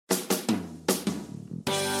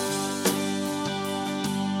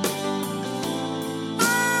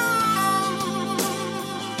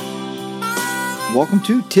Welcome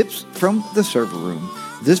to Tips from the Server Room.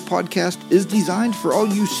 This podcast is designed for all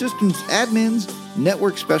you systems admins,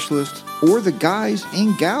 network specialists, or the guys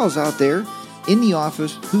and gals out there in the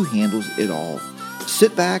office who handles it all.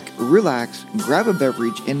 Sit back, relax, grab a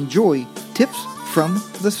beverage, and enjoy Tips from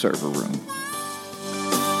the Server Room.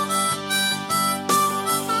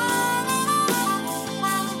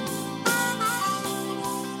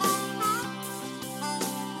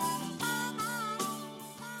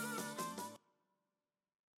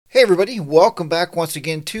 Hey everybody, welcome back once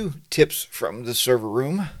again to Tips from the Server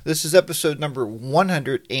Room. This is episode number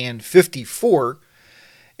 154,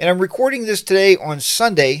 and I'm recording this today on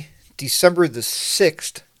Sunday, December the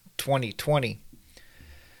 6th, 2020.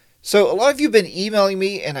 So a lot of you have been emailing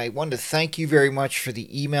me, and I want to thank you very much for the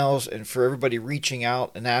emails and for everybody reaching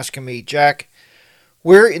out and asking me, Jack,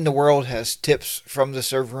 where in the world has Tips from the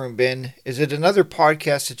Server Room been? Is it another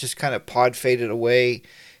podcast that just kind of pod faded away?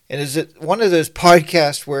 And is it one of those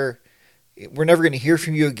podcasts where we're never going to hear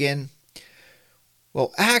from you again?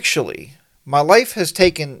 Well, actually, my life has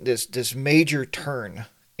taken this major turn.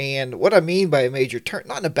 And what I mean by a major turn,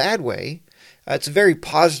 not in a bad way, it's a very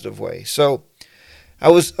positive way. So I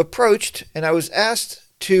was approached and I was asked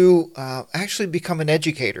to actually become an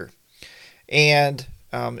educator. And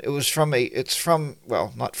it was from It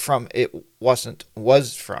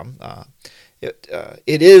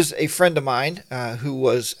is a friend of mine who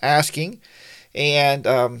was asking, and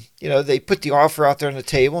they put the offer out there on the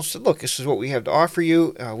table and said, look, this is what we have to offer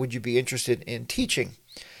you. Would you be interested in teaching?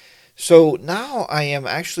 So now I am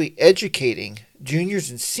actually educating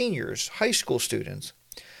juniors and seniors, high school students,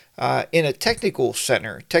 in a technical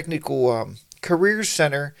center, career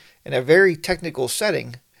center, in a very technical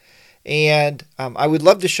setting. And I would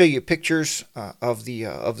love to show you pictures of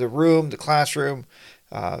the room, the classroom,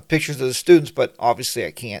 pictures of the students, but obviously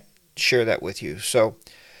I can't share that with you.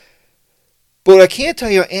 But I can tell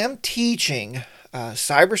you I am teaching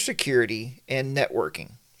cybersecurity and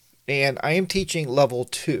networking, and I am teaching level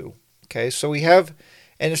 2. Okay, so we have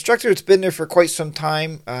an instructor that's been there for quite some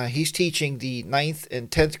time. He's teaching the 9th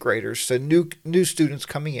and 10th graders, so new students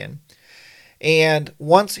coming in. And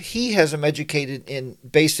once he has them educated in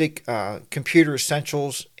basic computer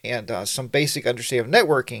essentials and some basic understanding of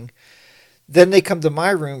networking, then they come to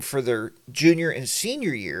my room for their junior and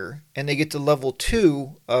senior year, and they get to level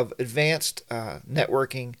 2 of advanced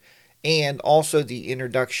networking, and also the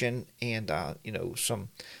introduction and some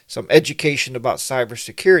education about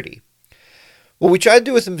cybersecurity. What we try to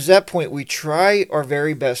do with them is, at that point, we try our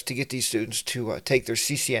very best to get these students to take their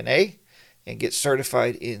CCNA and get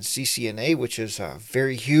certified in CCNA, which is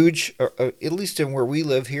very huge, at least in where we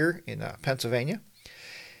live here in Pennsylvania.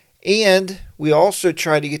 And we also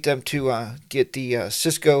try to get them to get the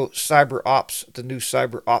Cisco Cyber Ops, the new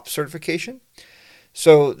Cyber Ops certification.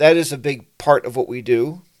 So that is a big part of what we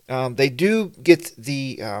do. They do get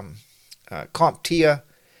the CompTIA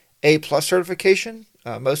A+ certification.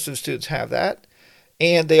 Most of the students have that.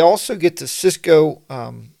 And they also get the Cisco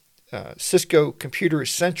Computer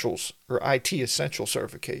Essentials or IT Essential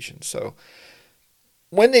certification. So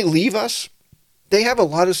when they leave us, they have a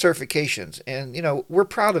lot of certifications, and we're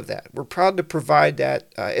proud of that. We're proud to provide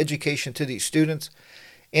that education to these students.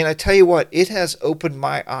 And I tell you what, it has opened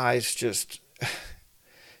my eyes just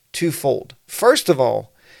twofold. First of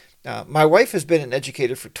all, my wife has been an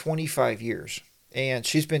educator for 25 years, and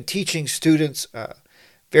she's been teaching students,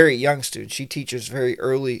 very young students. She teaches very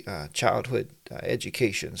early childhood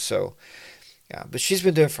education. So, but she's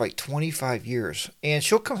been doing it for like 25 years, and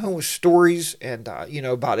she'll come home with stories and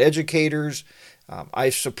about educators.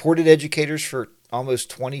 I've supported educators for almost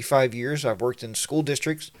 25 years. I've worked in school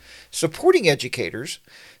districts supporting educators.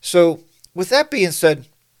 So with that being said,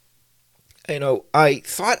 I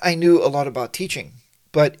thought I knew a lot about teaching,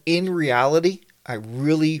 but in reality, I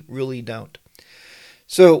really, really don't.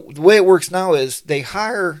 So the way it works now is they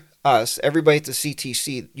hire us, everybody at the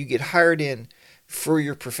CTC, you get hired in for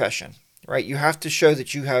your profession, right? You have to show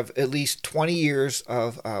that you have at least 20 years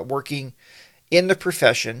of working in the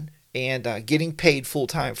profession and getting paid full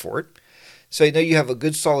time for it. So you have a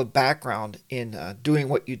good solid background in doing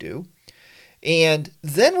what you do. And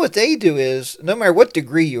then what they do is, no matter what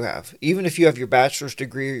degree you have, even if you have your bachelor's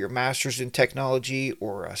degree or your master's in technology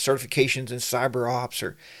or certifications in cyber ops,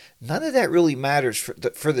 or none of that really matters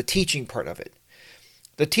for the teaching part of it.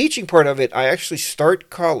 The teaching part of it, I actually start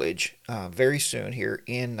college very soon here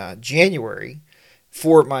in January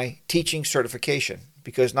for my teaching certification,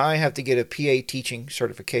 because now I have to get a PA teaching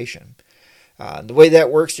certification. The way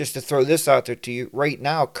that works, just to throw this out there to you, right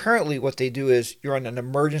now, currently what they do is you're on an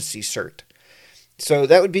emergency cert. So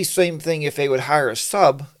that would be the same thing if they would hire a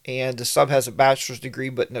sub, and the sub has a bachelor's degree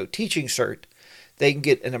but no teaching cert. they can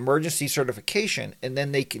get an emergency certification, and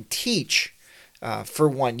then they can teach for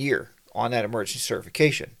 1 year on that emergency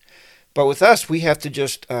certification. But with us, we have to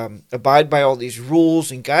just abide by all these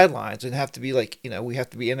rules and guidelines, and have to be like, we have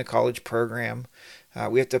to be in a college program.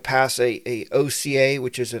 We have to pass a OCA,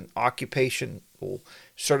 which is an occupational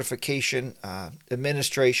certification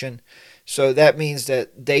administration. So that means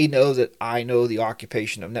that they know that I know the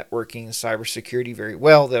occupation of networking and cybersecurity very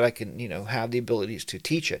well, that I can, have the abilities to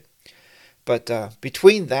teach it. But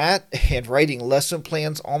between that and writing lesson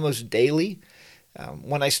plans almost daily,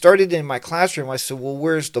 when I started in my classroom, I said, well,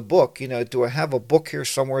 where's the book? Do I have a book here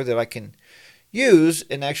somewhere that I can use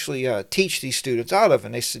and actually teach these students out of?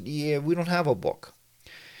 And they said, yeah, we don't have a book.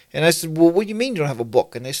 And I said, well, what do you mean you don't have a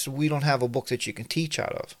book? And they said, we don't have a book that you can teach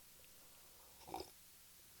out of.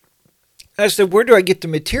 And I said, where do I get the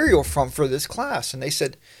material from for this class? And they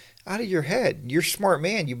said, out of your head. You're a smart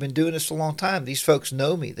man. You've been doing this a long time. These folks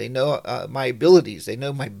know me. They know my abilities. They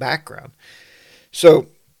know my background. So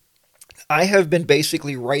I have been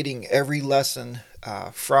basically writing every lesson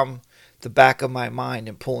from the back of my mind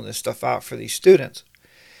and pulling this stuff out for these students.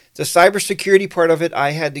 The cybersecurity part of it,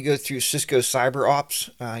 I had to go through Cisco CyberOps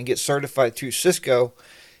and get certified through Cisco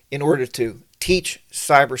in order to teach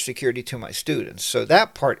cybersecurity to my students. So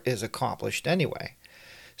that part is accomplished anyway.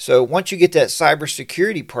 So once you get that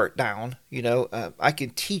cybersecurity part down, I can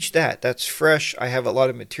teach that. That's fresh. I have a lot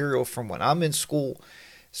of material from when I'm in school.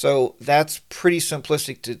 So that's pretty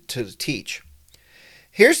simplistic to teach.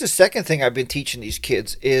 Here's the second thing I've been teaching these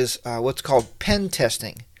kids is what's called pen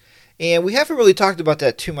testing. And we haven't really talked about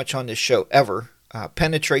that too much on this show ever,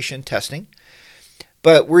 penetration testing.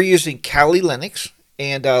 But we're using Kali Linux,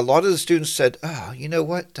 and a lot of the students said, oh, you know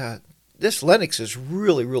what, this Linux is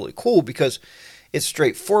really, really cool because it's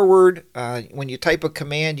straightforward. When you type a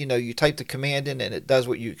command, you type the command in and it does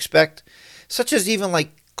what you expect, such as even like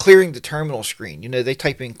clearing the terminal screen. They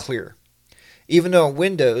type in clear. Even though on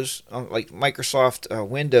Windows, like Microsoft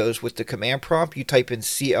Windows with the command prompt, you type in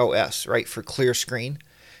CLS, right, for clear screen.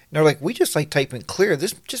 And they're like, we just like typing clear.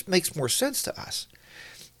 This just makes more sense to us.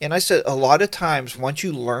 And I said, a lot of times, once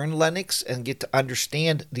you learn Linux and get to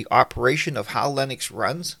understand the operation of how Linux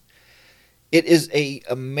runs, it is an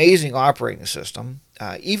amazing operating system.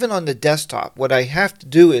 Even on the desktop, what I have to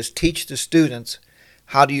do is teach the students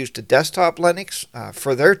how to use the desktop Linux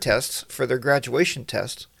for their tests, for their graduation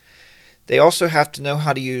tests. They also have to know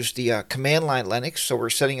how to use the command line Linux. So we're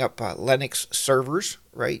setting up Linux servers,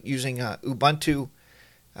 right, using Ubuntu.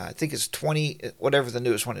 I think it's 20, whatever the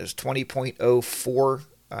newest one is, 20.04.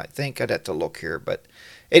 I think I'd have to look here. But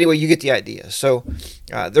anyway, you get the idea. So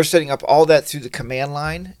they're setting up all that through the command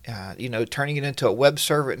line, turning it into a web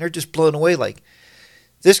server. And they're just blown away. Like,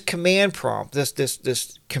 this command prompt,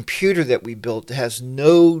 this computer that we built has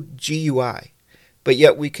no GUI. But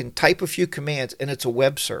yet we can type a few commands and it's a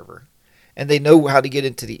web server. And they know how to get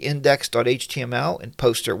into the index.html and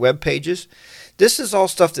post their web pages. This is all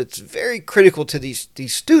stuff that's very critical to these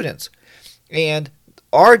students. And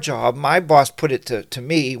our job, my boss put it to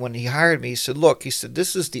me when he hired me. He said, look,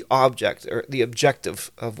 this is the object or the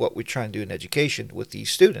objective of what we're trying to do in education with these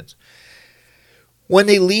students. When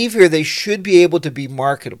they leave here, they should be able to be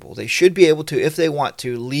marketable. They should be able to, if they want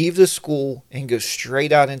to, leave the school and go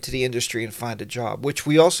straight out into the industry and find a job, which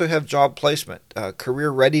we also have job placement, career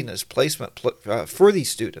readiness placement for these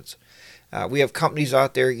students. We have companies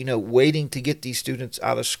out there, waiting to get these students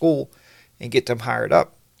out of school and get them hired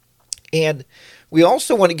up. And we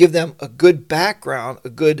also want to give them a good background, a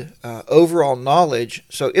good overall knowledge.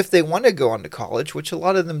 So if they want to go on to college, which a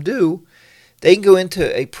lot of them do, they can go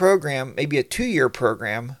into a program, maybe a 2-year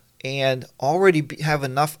program, and already have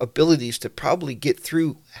enough abilities to probably get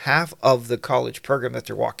through half of the college program that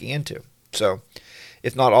they're walking into. So,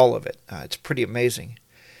 if not all of it. It's pretty amazing.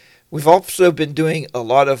 We've also been doing a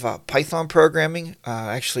lot of Python programming.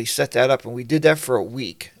 Actually set that up, and we did that for a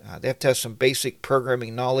week. They have to have some basic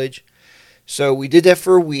programming knowledge. So we did that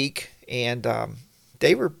for a week, and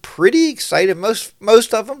they were pretty excited.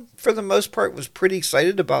 Most of them, for the most part, was pretty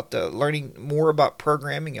excited about learning more about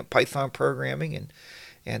programming and Python programming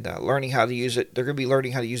and learning how to use it. They're going to be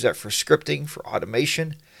learning how to use that for scripting, for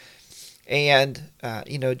automation, and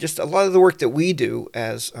just a lot of the work that we do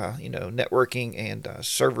as networking and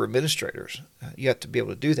server administrators. You have to be able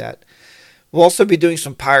to do that. We'll also be doing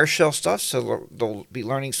some PowerShell stuff, so they'll be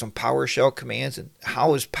learning some PowerShell commands and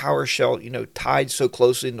how is PowerShell, tied so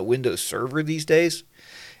closely into Windows Server these days.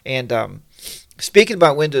 And speaking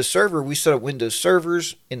about Windows Server, we set up Windows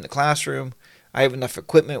servers in the classroom. I have enough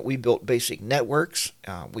equipment. We built basic networks.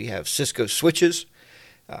 We have Cisco switches,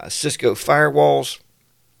 Cisco firewalls.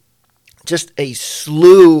 just a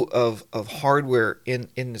slew of hardware in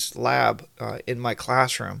this lab in my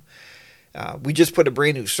classroom. We just put a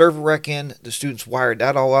brand new server rack in. The students wired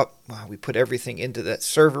that all up. We put everything into that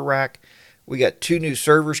server rack. We got 2 new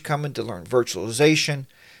servers coming to learn virtualization.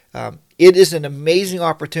 It is an amazing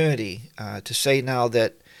opportunity to say now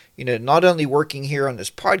that, not only working here on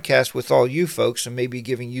this podcast with all you folks and maybe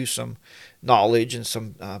giving you some knowledge and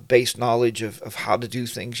some base knowledge of how to do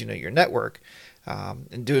things, your network,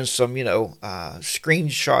 and doing some,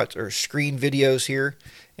 screenshots or screen videos here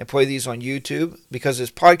and play these on YouTube, because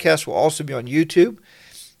this podcast will also be on YouTube,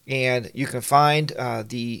 and you can find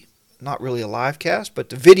the, not really a live cast, but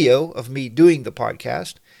the video of me doing the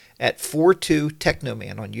podcast at 42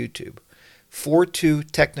 Technoman on YouTube. 42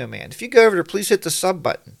 Technoman. If you go over there, please hit the sub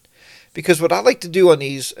button. Because what I like to do on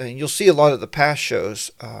these, and you'll see a lot of the past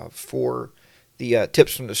shows for the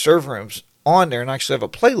tips from the server rooms on there, and I actually have a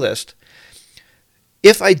playlist.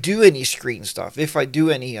 If I do any screen stuff, if I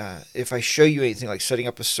show you anything like setting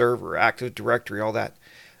up a server, Active Directory, all that,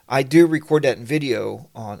 I do record that in video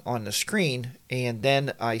on the screen, and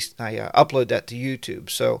then I upload that to YouTube.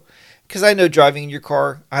 So, because I know driving in your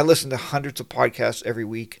car, I listen to hundreds of podcasts every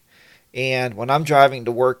week. And when I'm driving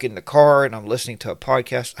to work in the car and I'm listening to a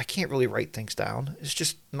podcast, I can't really write things down. It's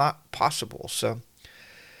just not possible.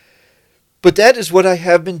 But that is what I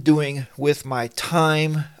have been doing with my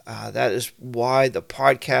time. That is why the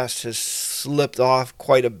podcast has slipped off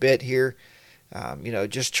quite a bit here.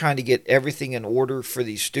 Just trying to get everything in order for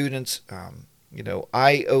these students.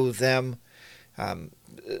 I owe them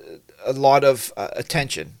a lot of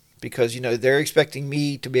attention, because, they're expecting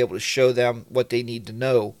me to be able to show them what they need to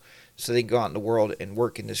know so they can go out in the world and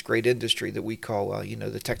work in this great industry that we call,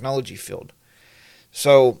 the technology field.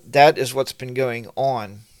 So that is what's been going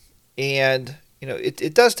on. And,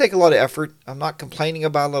 it does take a lot of effort. I'm not complaining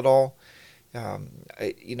about it at all.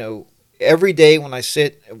 Every day when I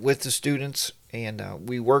sit with the students and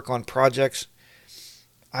we work on projects,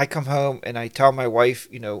 I come home and I tell my wife,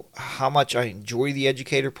 how much I enjoy the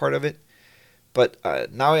educator part of it. But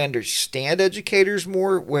now I understand educators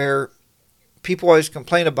more, where people always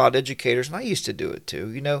complain about educators, and I used to do it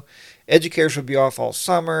too. Educators would be off all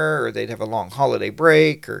summer, or they'd have a long holiday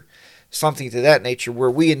break, or something to that nature,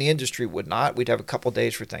 where we in the industry would not. We'd have a couple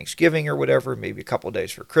days for Thanksgiving or whatever, maybe a couple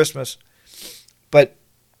days for Christmas. But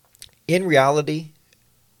in reality,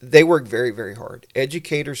 they work very, very hard.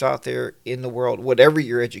 Educators out there in the world, whatever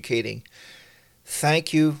you're educating,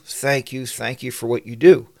 thank you, thank you, thank you for what you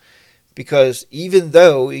do. Because even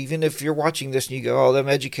if you're watching this and you go, oh, them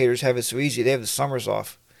educators have it so easy, they have the summers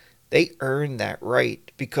off, they earn that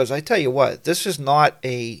right. Because I tell you what, this is not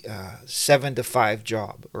a 7 to 5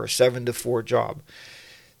 job or a 7 to 4 job.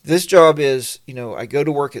 This job is, I go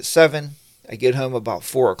to work at 7, I get home about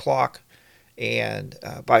 4 o'clock, and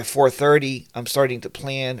by 4:30, I'm starting to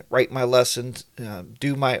plan, write my lessons,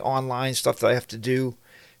 do my online stuff that I have to do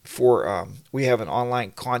for, we have an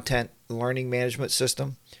online content learning management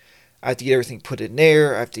system. I have to get everything put in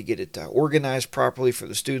there. I have to get it organized properly for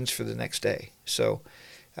the students for the next day. So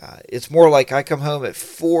it's more like I come home at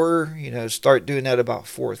 4, start doing that about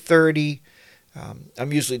 4:30.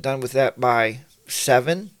 I'm usually done with that by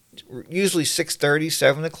 7, usually 6:30,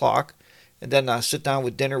 7 o'clock. And then I sit down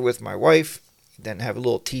with dinner with my wife, then have a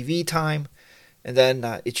little TV time, and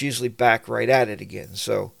then it's usually back right at it again.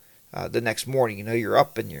 So the next morning, you're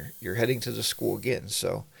up and you're heading to the school again.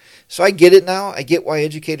 So I get it now. I get why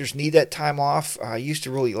educators need that time off. I used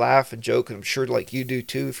to really laugh and joke, and I'm sure like you do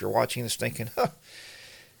too, if you're watching this thinking,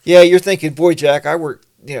 yeah, you're thinking, boy, Jack, I work,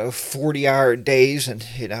 40-hour days and,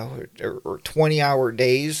 or 20-hour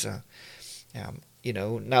days.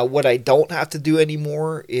 Now what I don't have to do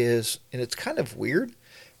anymore is, and it's kind of weird,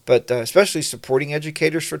 but especially supporting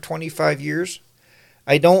educators for 25 years,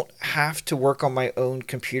 I don't have to work on my own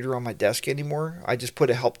computer on my desk anymore. I just put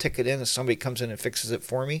a help ticket in and somebody comes in and fixes it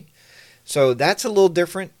for me. So that's a little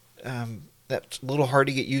different. That's a little hard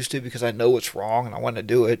to get used to because I know what's wrong and I want to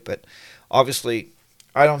do it. But obviously,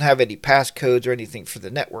 I don't have any passcodes or anything for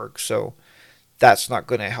the network, so that's not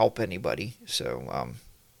going to help anybody. So,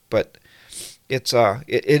 but it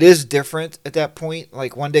is different at that point.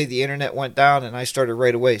 Like one day the internet went down and I started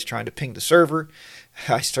right away trying to ping the server.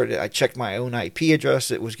 I checked my own IP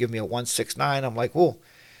address. It was giving me a 169. I'm like, well,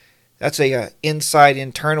 that's a inside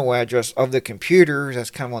internal address of the computer. That's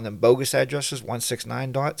kind of one of them bogus addresses,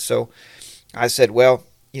 169 dot. So I said, well,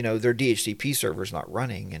 their DHCP server is not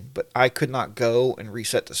running, but I could not go and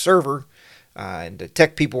reset the server. And the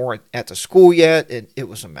tech people weren't at the school yet, and it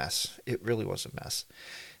was a mess. It really was a mess.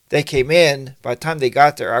 They came in. By the time they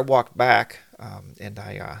got there, I walked back, and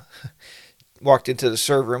I walked into the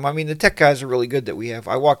server room. I mean, the tech guys are really good that we have.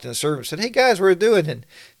 I walked in the server room and said, "Hey guys, what are you doing?" And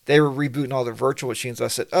they were rebooting all their virtual machines. I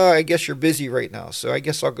said, "Oh, I guess you're busy right now. So I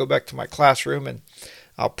guess I'll go back to my classroom and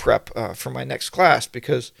I'll prep for my next class,"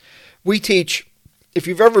 because we teach. If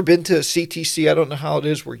you've ever been to CTC, I don't know how it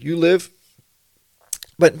is where you live,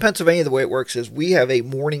 but in Pennsylvania, the way it works is we have a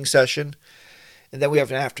morning session and then we have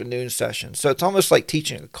an afternoon session. So it's almost like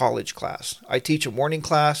teaching a college class. I teach a morning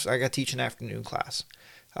class. I got to teach an afternoon class.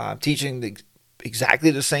 I'm teaching exactly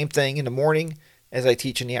the same thing in the morning as I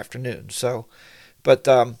teach in the afternoon. So, but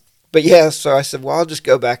yeah. So I said, well, I'll just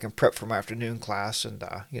go back and prep for my afternoon class, and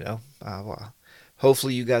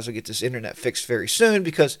hopefully you guys will get this internet fixed very soon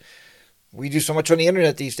because we do so much on the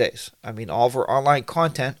internet these days. I mean, all of our online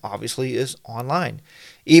content obviously is online.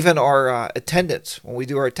 Even our attendance, when we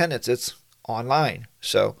do our attendance, it's online.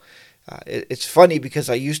 So it's funny because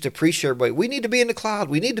I used to preach to everybody, we need to be in the cloud.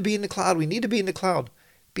 We need to be in the cloud. We need to be in the cloud.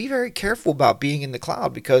 Be very careful about being in the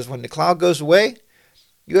cloud because when the cloud goes away,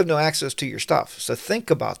 you have no access to your stuff. So think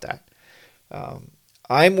about that.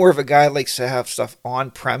 I'm more of a guy who likes to have stuff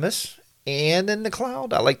on premise and in the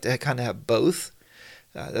cloud. I like to kind of have both.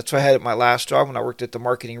 That's what I had at my last job when I worked at the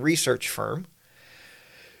marketing research firm,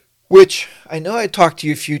 which I know I talked to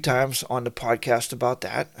you a few times on the podcast about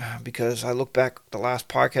that because I look back, the last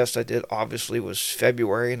podcast I did obviously was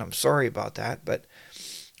February, and I'm sorry about that. But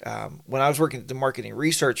when I was working at the marketing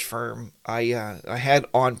research firm, I had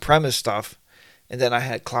on-premise stuff, and then I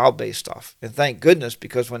had cloud-based stuff. And thank goodness,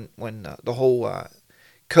 because when the whole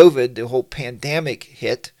COVID, the whole pandemic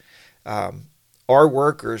hit, our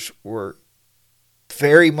workers were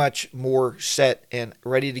very much more set and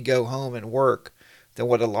ready to go home and work than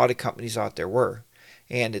what a lot of companies out there were.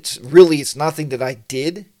 And it's nothing that I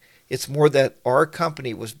did. It's more that our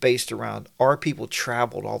company was based around our people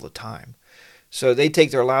traveled all the time. So they'd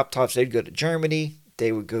take their laptops, they'd go to Germany,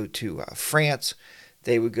 they would go to France,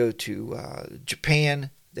 they would go to Japan,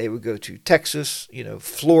 they would go to Texas,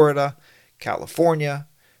 Florida, California,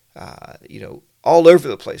 all over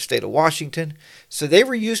the place, state of Washington. So they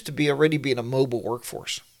were used to already being a mobile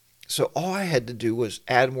workforce. So all I had to do was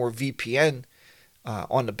add more VPN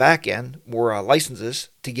on the back end, more licenses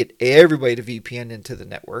to get everybody to VPN into the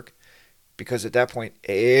network, because at that point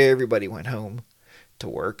everybody went home to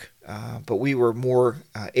work. But we were more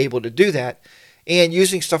able to do that, and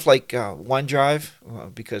using stuff like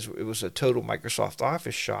OneDrive, because it was a total Microsoft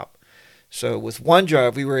Office shop. So with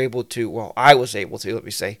OneDrive, we were able to, well, I was able to, let me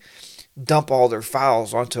say, dump all their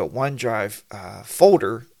files onto a OneDrive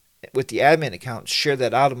folder with the admin account, share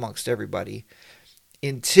that out amongst everybody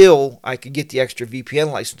until I could get the extra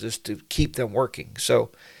VPN licenses to keep them working.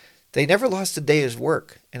 So they never lost a day's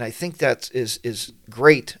work, and I think that is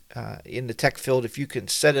great in the tech field if you can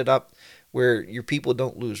set it up where your people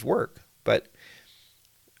don't lose work. But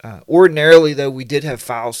ordinarily, though, we did have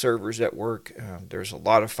file servers at work. There's a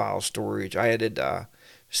lot of file storage. I added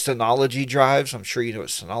Synology drives. I'm sure you know what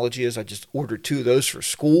Synology is. I just ordered 2 of those for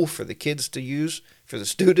school for the kids to use, for the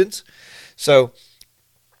students. So,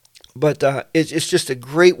 but it's just a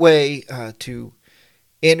great way to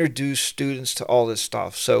introduce students to all this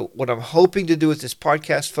stuff. So what I'm hoping to do with this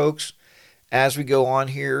podcast, folks, as we go on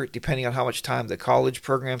here, depending on how much time the college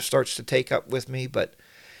program starts to take up with me, but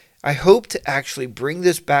I hope to actually bring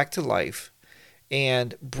this back to life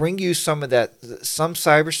and bring you some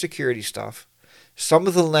cybersecurity stuff, some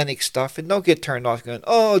of the Linux stuff, and don't get turned off going,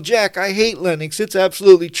 "Oh, Jack, I hate Linux. It's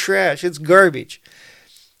absolutely trash. It's garbage."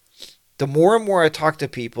 The more and more I talk to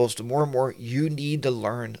people, the more and more you need to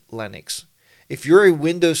learn Linux. If you're a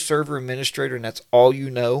Windows Server administrator and that's all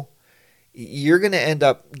you know, you're going to end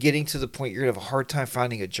up getting to the point you're going to have a hard time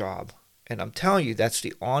finding a job. And I'm telling you, that's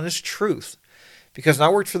the honest truth. Because when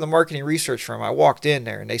I worked for the marketing research firm, I walked in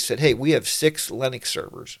there and they said, "Hey, we have 6 Linux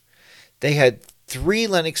servers." They had 3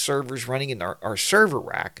 Linux servers running in our server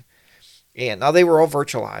rack. And now they were all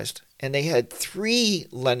virtualized. And they had 3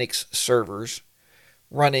 Linux servers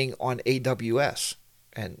running on AWS.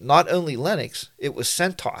 And not only Linux, it was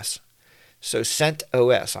CentOS. So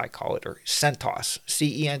CentOS, I call it, or CentOS,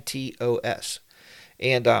 CENTOS.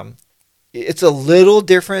 And it's a little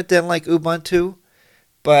different than like Ubuntu,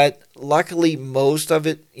 but luckily most of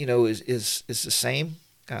it, is the same.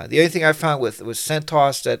 The only thing I found with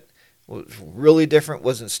CentOS that was really different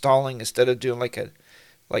was installing. Instead of doing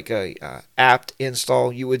like a apt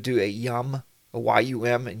install, you would do a YUM,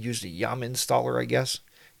 and use the YUM installer, I guess,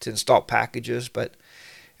 to install packages. But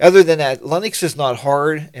other than that, Linux is not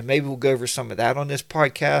hard, and maybe we'll go over some of that on this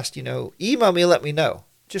podcast. Email me, let me know.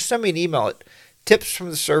 Just send me an email at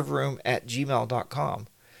tipsfromtheserverroom@gmail.com.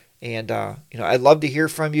 And, I'd love to hear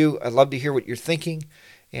from you. I'd love to hear what you're thinking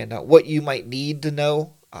and what you might need to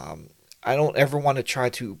know. I don't ever want to try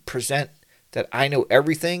to present that I know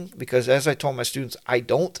everything, because as I told my students, I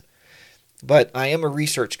don't. But I am a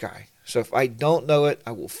research guy. So if I don't know it,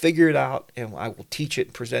 I will figure it out and I will teach it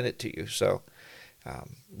and present it to you. So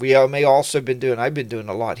we may also I've been doing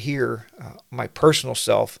a lot here, my personal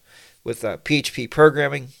self, with PHP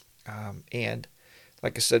programming. And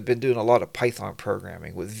like I said, been doing a lot of Python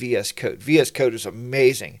programming with VS Code. VS Code is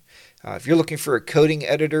amazing. If you're looking for a coding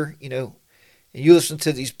editor, and you listen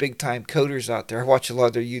to these big time coders out there, I watch a lot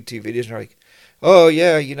of their YouTube videos and they're like, oh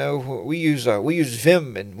yeah, we use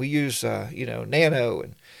Vim and we use Nano,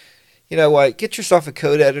 and you know what? Get yourself a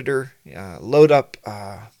code editor. Load up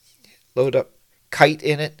Kite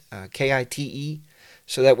in it, Kite,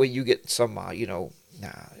 so that way you get some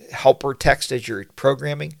helper text as you're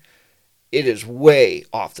programming. It is way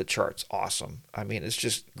off the charts awesome. I mean, it's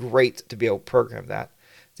just great to be able to program that.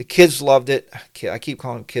 The kids loved it. I keep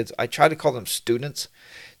calling them kids. I try to call them students.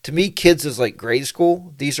 To me, kids is like grade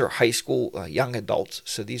school. These are high school young adults.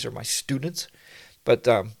 So these are my students. But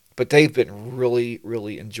they've been really,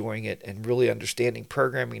 really enjoying it and really understanding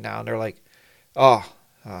programming now. And they're like, oh,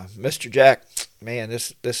 Mr. Jack, man,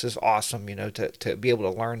 this is awesome, to be able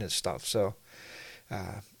to learn this stuff. So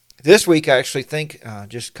this week, I actually think,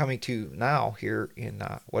 just coming to now here in,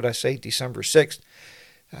 December 6th,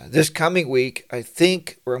 this coming week, I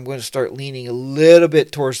think where I'm going to start leaning a little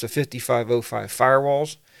bit towards the 5505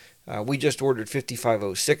 firewalls. We just ordered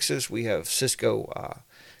 5506s. We have Cisco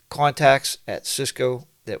contacts at Cisco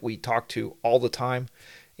that we talk to all the time,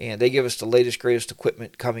 and they give us the latest, greatest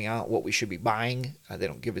equipment coming out, what we should be buying. They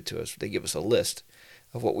don't give it to us. They give us a list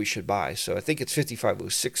of what we should buy. So I think it's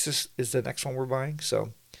 5506 is the next one we're buying.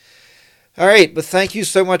 So, all right, but thank you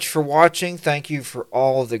so much for watching. Thank you for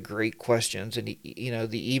all the great questions and the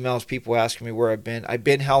emails, people asking me where I've been. I've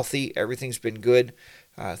been healthy. Everything's been good.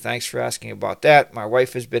 Thanks for asking about that. My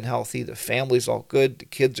wife has been healthy. The family's all good. The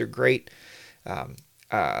kids are great.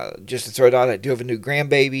 Just to throw it out, I do have a new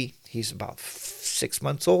grandbaby. He's about 6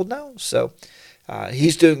 months old now, so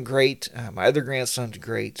he's doing great. My other grandson's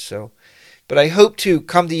great. So, but I hope to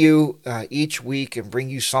come to you each week and bring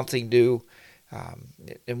you something new.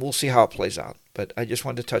 And we'll see how it plays out. But I just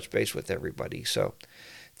wanted to touch base with everybody. So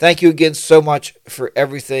thank you again so much for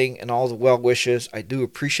everything and all the well wishes. I do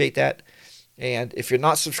appreciate that. And if you're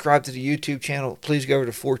not subscribed to the YouTube channel, please go over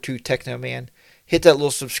to 42 Technoman. Hit that little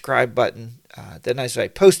subscribe button. Then as I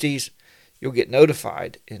post these, you'll get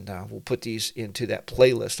notified. And we'll put these into that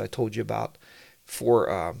playlist I told you about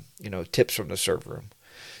for tips from the server room.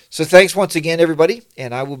 So thanks once again, everybody.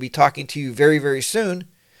 And I will be talking to you very, very soon.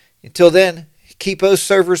 Until then, keep those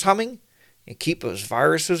servers humming and keep those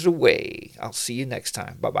viruses away. I'll see you next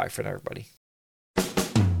time. Bye-bye for now, everybody.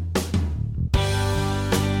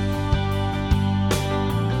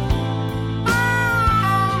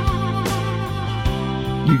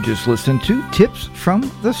 You just listened to Tips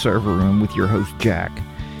from the Server Room with your host, Jack.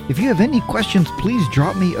 If you have any questions, please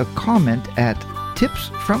drop me a comment at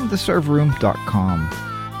tipsfromtheserverroom.com.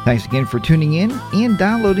 Thanks again for tuning in and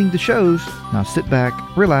downloading the shows. Now sit back,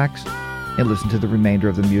 relax, and listen to the remainder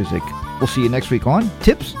of the music. We'll see you next week on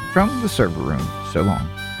Tips from the Server Room. So long.